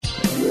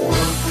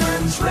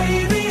Children's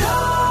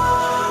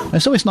Radio.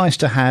 It's always nice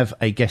to have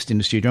a guest in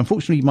the studio.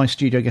 Unfortunately, my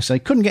studio guest, they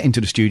couldn't get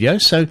into the studio,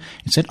 so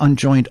instead I'm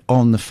joined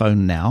on the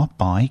phone now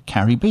by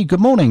Carrie B. Good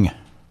morning.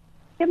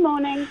 Good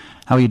morning.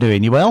 How are you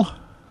doing? You well?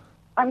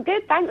 I'm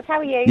good, thanks. How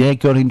are you? Yeah,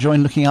 good.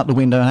 Enjoying looking out the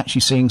window and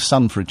actually seeing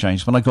sun for a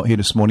change. When I got here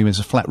this morning, there's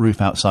a flat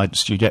roof outside the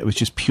studio. It was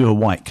just pure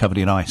white covered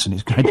in ice, and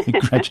it's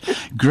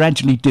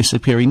gradually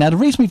disappearing. Now, the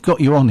reason we've got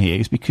you on here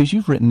is because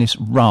you've written this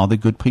rather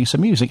good piece of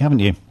music, haven't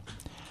you?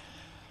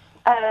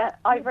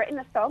 I've written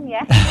a song,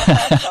 yes. The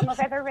first song I've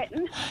ever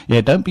written.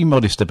 Yeah, don't be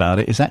modest about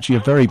it. It's actually a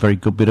very, very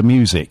good bit of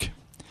music.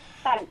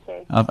 Thank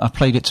you. I've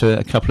played it to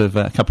a couple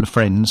of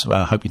friends.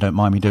 Well, I hope you don't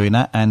mind me doing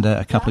that, and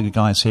a couple of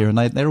guys here, and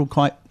they're all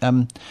quite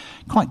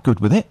good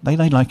with it. They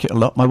like it a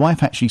lot. My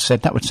wife actually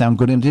said that would sound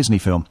good in a Disney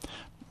film.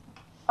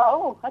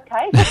 Oh,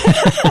 okay.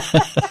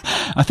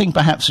 I think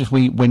perhaps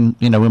when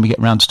we get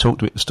round to talk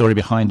to it, the story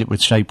behind it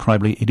with Shay,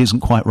 probably it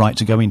isn't quite right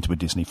to go into a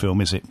Disney film,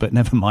 is it? But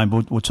never mind,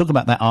 we'll talk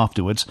about that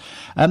afterwards.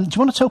 Do you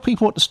want to tell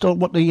people what the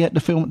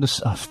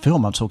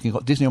film I'm talking? I've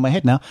got Disney on my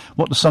head now.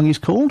 What the song is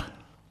called?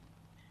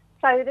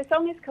 So the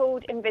song is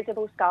called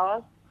Invisible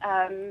Scars,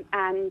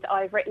 and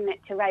I've written it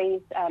to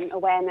raise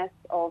awareness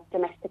of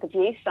domestic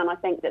abuse, and I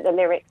think that the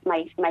lyrics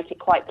make it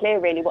quite clear,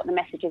 really, what the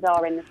messages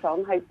are in the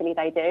song. Hopefully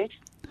they do.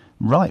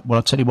 Right, well,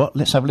 I'll tell you what,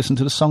 let's have a listen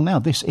to the song now.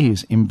 This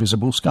is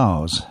Invisible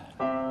Scars.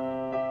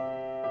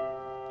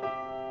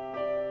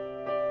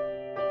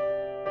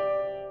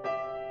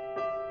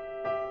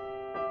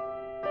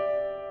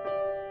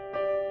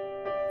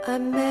 I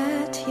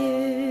met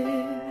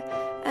you,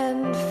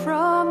 and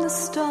from the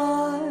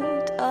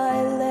start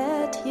I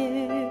let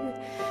you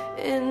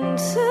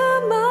into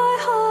my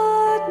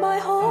heart, my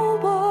whole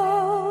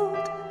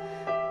world,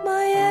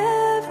 my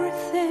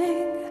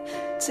everything.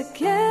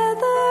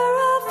 Together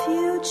our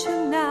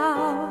future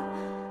now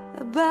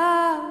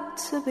about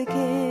to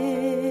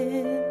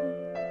begin.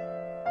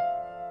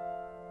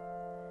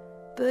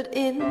 But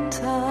in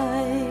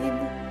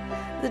time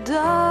the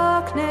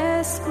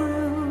darkness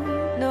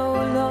grew no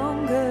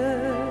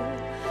longer.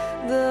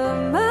 The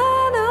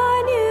man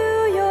I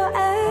knew, your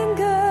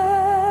anger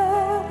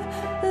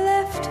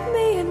left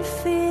me in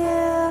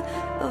fear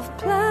of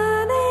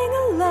planning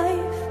a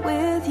life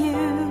with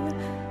you,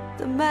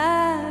 the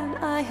man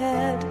I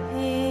had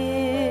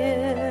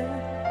here.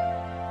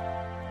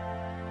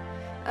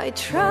 I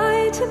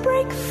tried to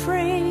break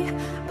free,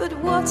 but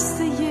what's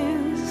the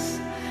use?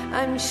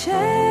 I'm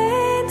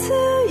chained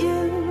to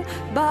you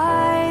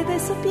by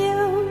this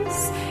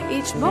abuse.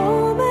 Each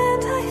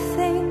moment I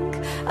think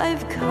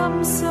I've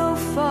come so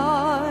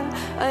far,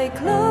 I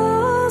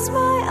close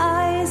my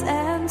eyes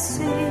and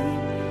see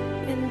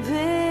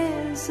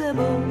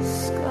invisible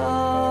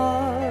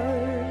scars.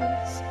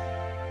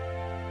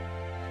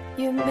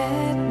 You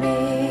met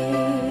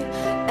me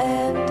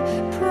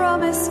and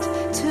promised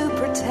to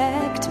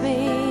protect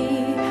me.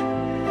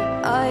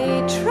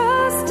 I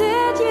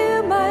trusted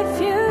you, my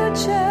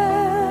future,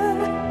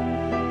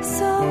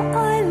 so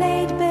I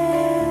laid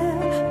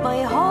bare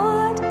my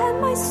heart and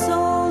my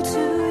soul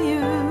to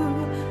you,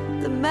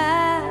 the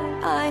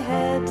man I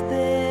had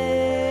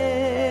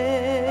then.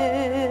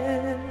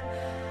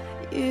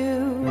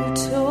 You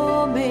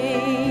tore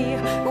me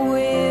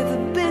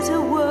with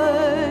bitter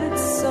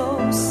words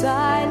so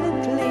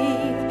silently,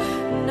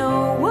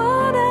 no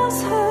one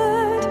else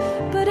heard,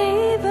 but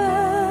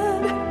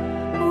even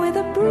with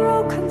a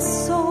broken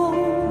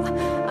soul,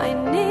 I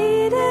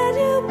needed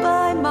you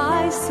by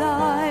my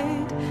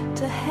side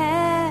to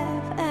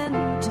have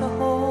and to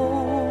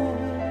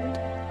hold.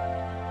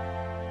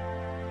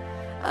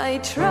 I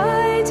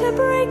tried to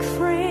break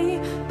free,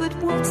 but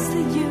what's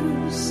the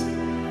use?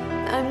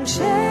 I'm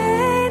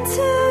chained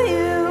to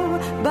you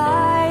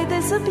by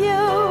this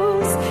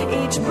abuse.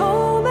 Each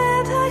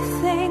moment I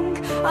think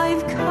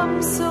I've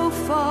come so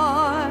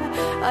far,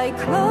 I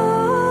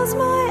close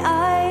my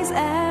eyes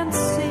and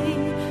see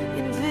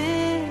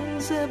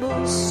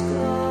invisible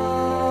scars.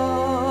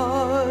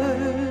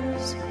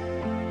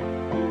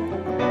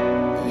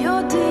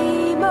 Your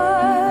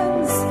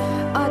demons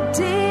are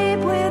deep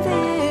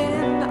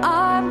within,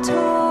 I'm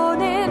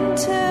torn in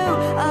two,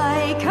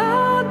 I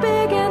can't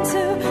begin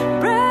to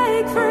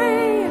break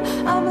free,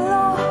 I'm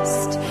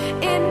lost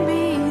in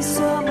me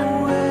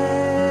somewhere.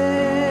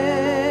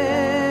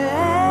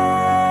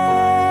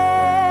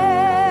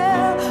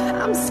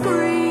 I'm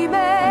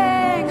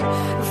screaming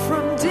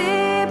from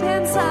deep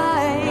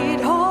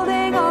inside,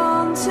 holding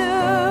on to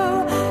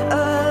a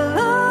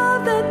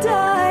love that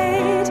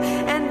died,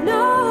 and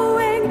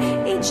knowing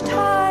each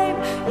time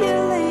you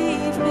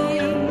leave me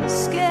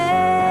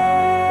scared.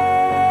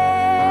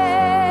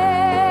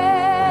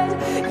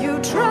 You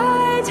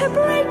try to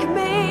break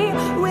me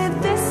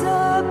with this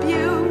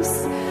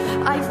abuse.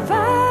 I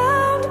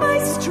found my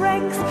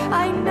strength,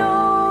 I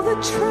know the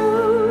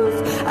truth.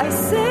 I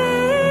see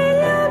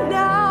you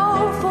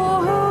now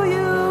for who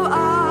you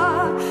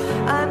are.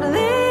 I'm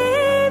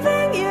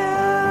leaving you.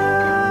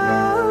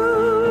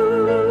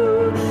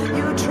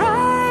 You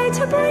try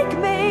to break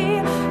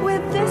me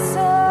with this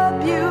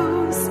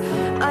abuse.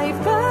 I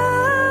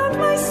found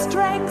my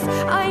strength,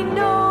 I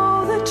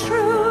know the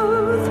truth.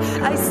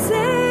 I see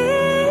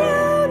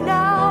you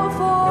now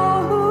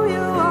for who you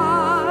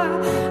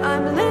are.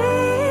 I'm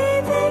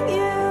leaving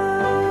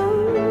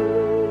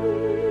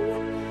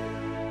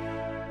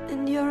you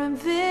in your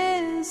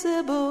invisible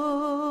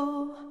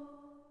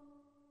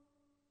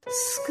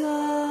scars.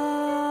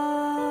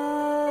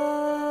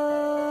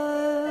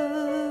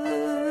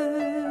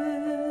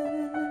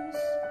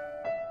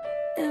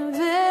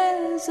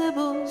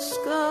 Invisible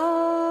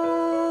scars.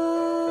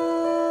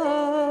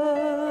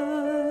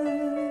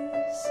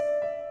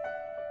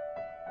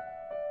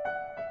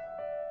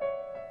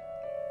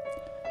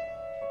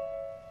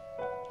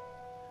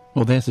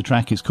 Well, there's the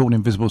track. It's called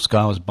Invisible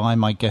Scars by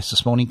my guest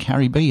this morning,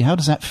 Carrie B. How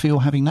does that feel,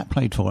 having that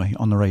played for you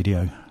on the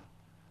radio?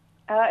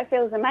 It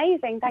feels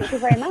amazing. Thank you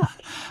very much.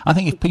 I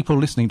think if people are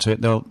listening to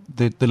it, the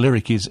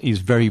lyric is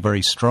very,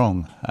 very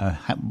strong.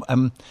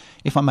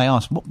 If I may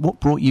ask, what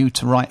brought you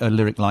to write a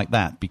lyric like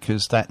that?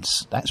 Because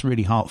that's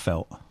really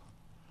heartfelt.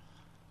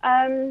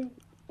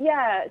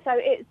 Yeah, so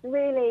it's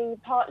really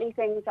partly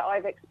things that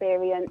I've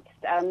experienced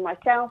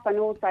myself, and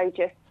also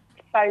just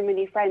so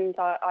many friends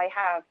I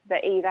have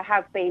that either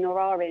have been or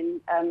are in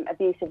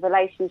abusive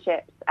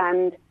relationships,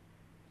 and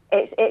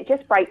it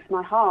just breaks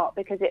my heart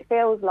because it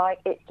feels like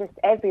it's just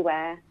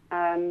everywhere.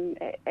 And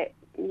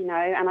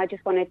I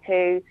just wanted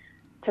to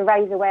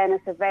raise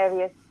awareness of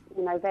various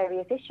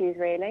issues,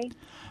 really.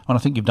 Well, I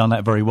think you've done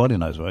that very well in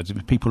those words.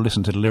 If people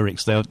listen to the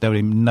lyrics, they'll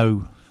be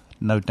no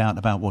doubt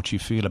about what you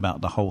feel about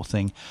the whole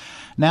thing.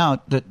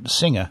 Now, the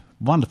singer,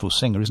 wonderful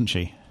singer, isn't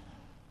she?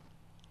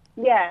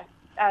 Yeah.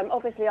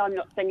 Obviously, I'm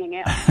not singing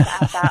it.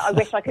 I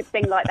wish I could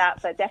sing like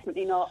that, but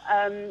definitely not.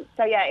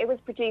 So, yeah, it was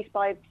produced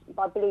by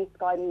Blue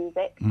Sky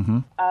Music,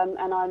 and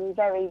I'm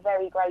very,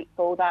 very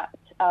grateful that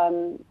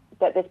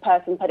this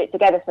person put it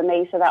together for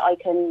me so that I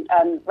can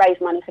raise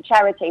money for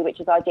charity, which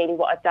is ideally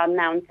what I've done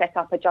now, and set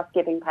up a Just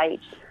Giving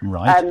page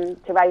to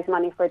raise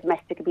money for a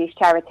domestic abuse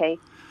charity.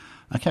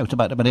 OK, what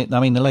about it? I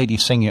mean, the lady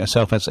singing it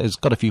herself has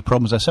got a few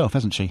problems herself,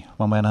 hasn't she,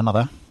 one way or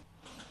another?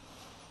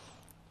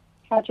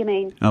 How do you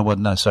mean? Oh, well,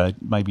 no, sorry,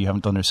 maybe you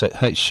haven't done her research.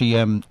 Her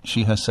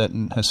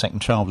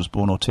second child was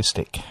born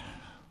autistic.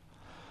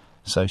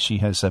 So she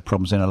has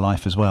problems in her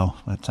life as well.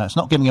 But, it's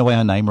not giving away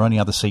her name or any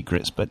other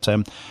secrets, but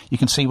you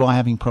can see why,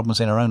 having problems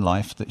in her own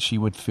life, that she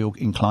would feel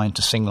inclined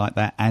to sing like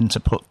that and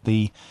to put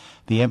the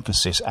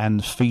emphasis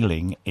and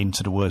feeling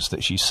into the words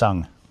that she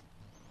sung.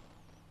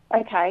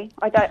 Okay,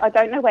 I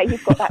don't know where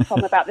you've got that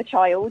from about the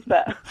child,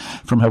 but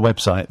from her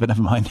website, but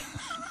never mind.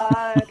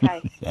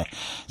 Okay. Yeah.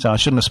 So I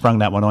shouldn't have sprung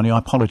that one on you. I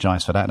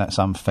apologise for that. That's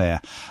unfair.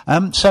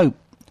 So, are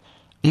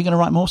you going to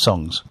write more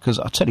songs? Because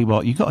I'll tell you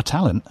what, you've got a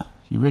talent.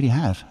 You really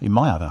have, in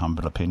my other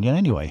humble opinion,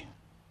 anyway.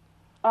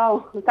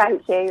 Oh,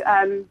 thank you.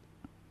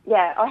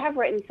 Yeah, I have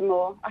written some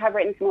more.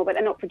 But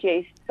they're not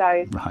produced.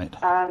 So, right.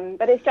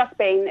 But it's just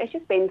been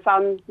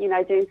fun,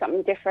 doing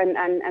something different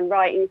and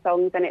writing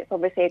songs, and it's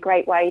obviously a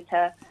great way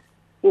to,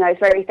 it's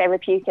very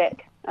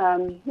therapeutic.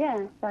 So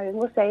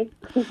we'll see.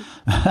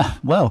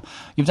 Well,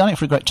 you've done it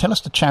for a great... Tell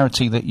us the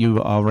charity that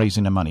you are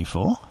raising the money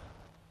for.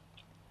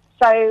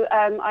 So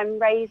I'm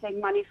raising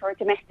money for a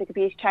domestic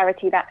abuse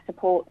charity that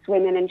supports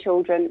women and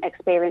children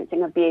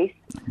experiencing abuse.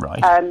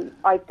 Right.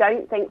 I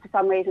don't think for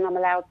some reason I'm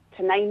allowed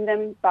to name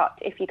them, but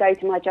if you go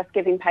to my Just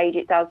Giving page,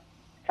 it does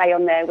say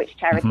on there which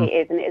charity it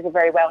is, and it is a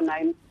very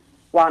well-known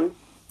one.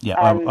 Yeah,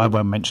 I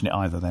won't mention it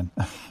either then.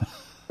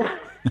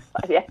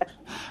 Yeah.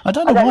 I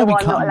don't know why we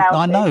can't.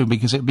 I know,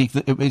 because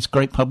it's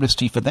great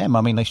publicity for them.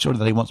 I mean, they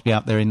want to be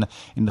out there in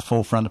the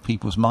forefront of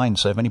people's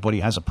minds. So if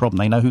anybody has a problem,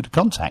 they know who to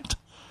contact.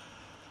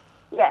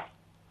 Yes,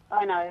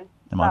 I know.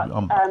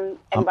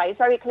 Anyway, it's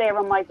very clear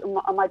on my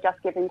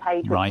Just Giving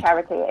page which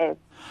charity it is.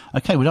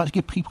 Okay, would you like to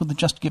give people the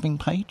Just Giving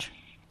page?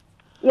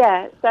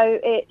 Yeah, so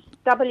it's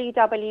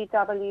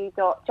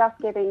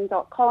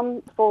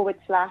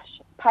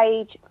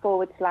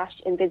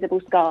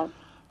www.justgiving.com/page/invisible scars.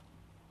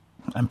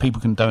 And people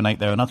can donate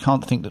there, and I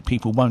can't think that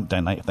people won't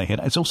donate if they hear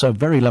it. It's also a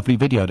very lovely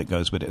video that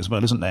goes with it as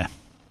well, isn't there?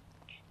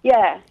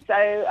 Yeah, so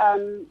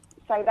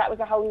that was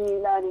a whole new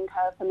learning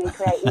curve for me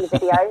creating the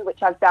video,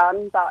 which I've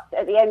done, but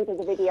at the end of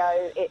the video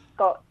it's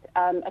got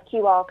a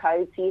QR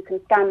code, so you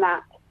can scan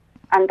that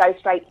and go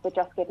straight to the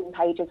Just Giving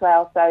page as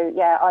well. So,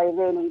 yeah, I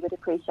really would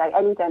appreciate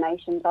any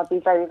donations. I'd be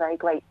very, very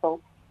grateful.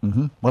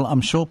 Mm-hmm. Well,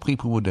 I'm sure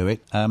people will do it.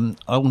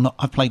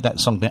 I've played that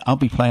song there. I'll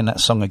be playing that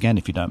song again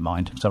if you don't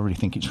mind, because I really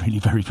think it's really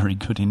very, very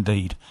good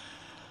indeed.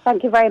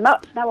 Thank you very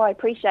much. No, I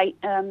appreciate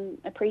any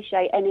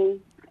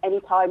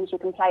times you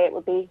can play it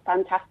would be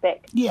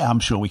fantastic. Yeah, I'm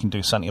sure we can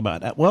do something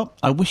about that. Well,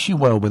 I wish you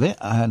well with it,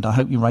 and I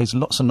hope you raise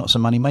lots and lots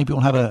of money. Maybe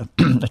we'll have a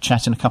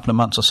chat in a couple of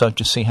months or so,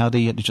 just see how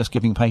the Just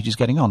Giving page is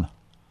getting on.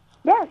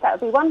 Yes, that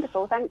would be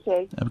wonderful. Thank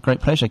you. A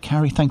great pleasure.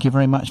 Carrie, thank you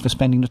very much for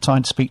spending the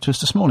time to speak to us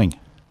this morning.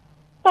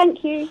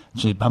 Thank you.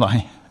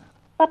 Bye-bye.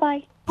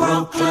 Bye-bye.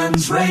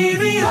 Brooklands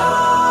Radio.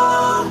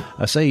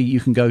 I say you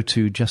can go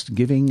to Just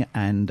Giving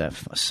and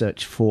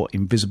search for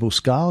Invisible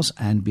Scars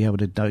and be able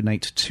to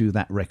donate to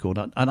that record.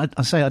 And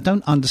I say I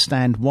don't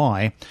understand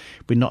why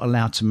we're not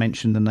allowed to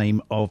mention the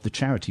name of the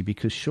charity,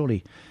 because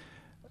surely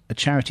a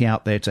charity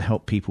out there to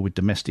help people with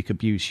domestic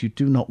abuse, you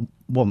do not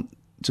want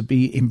to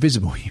be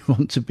invisible. You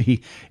want to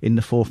be in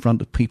the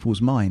forefront of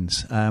people's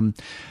minds.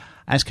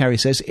 As Carrie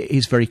says, it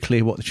is very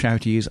clear what the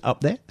charity is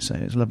up there. So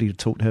it's lovely to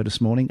talk to her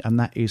this morning, and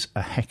that is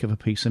a heck of a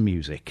piece of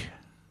music.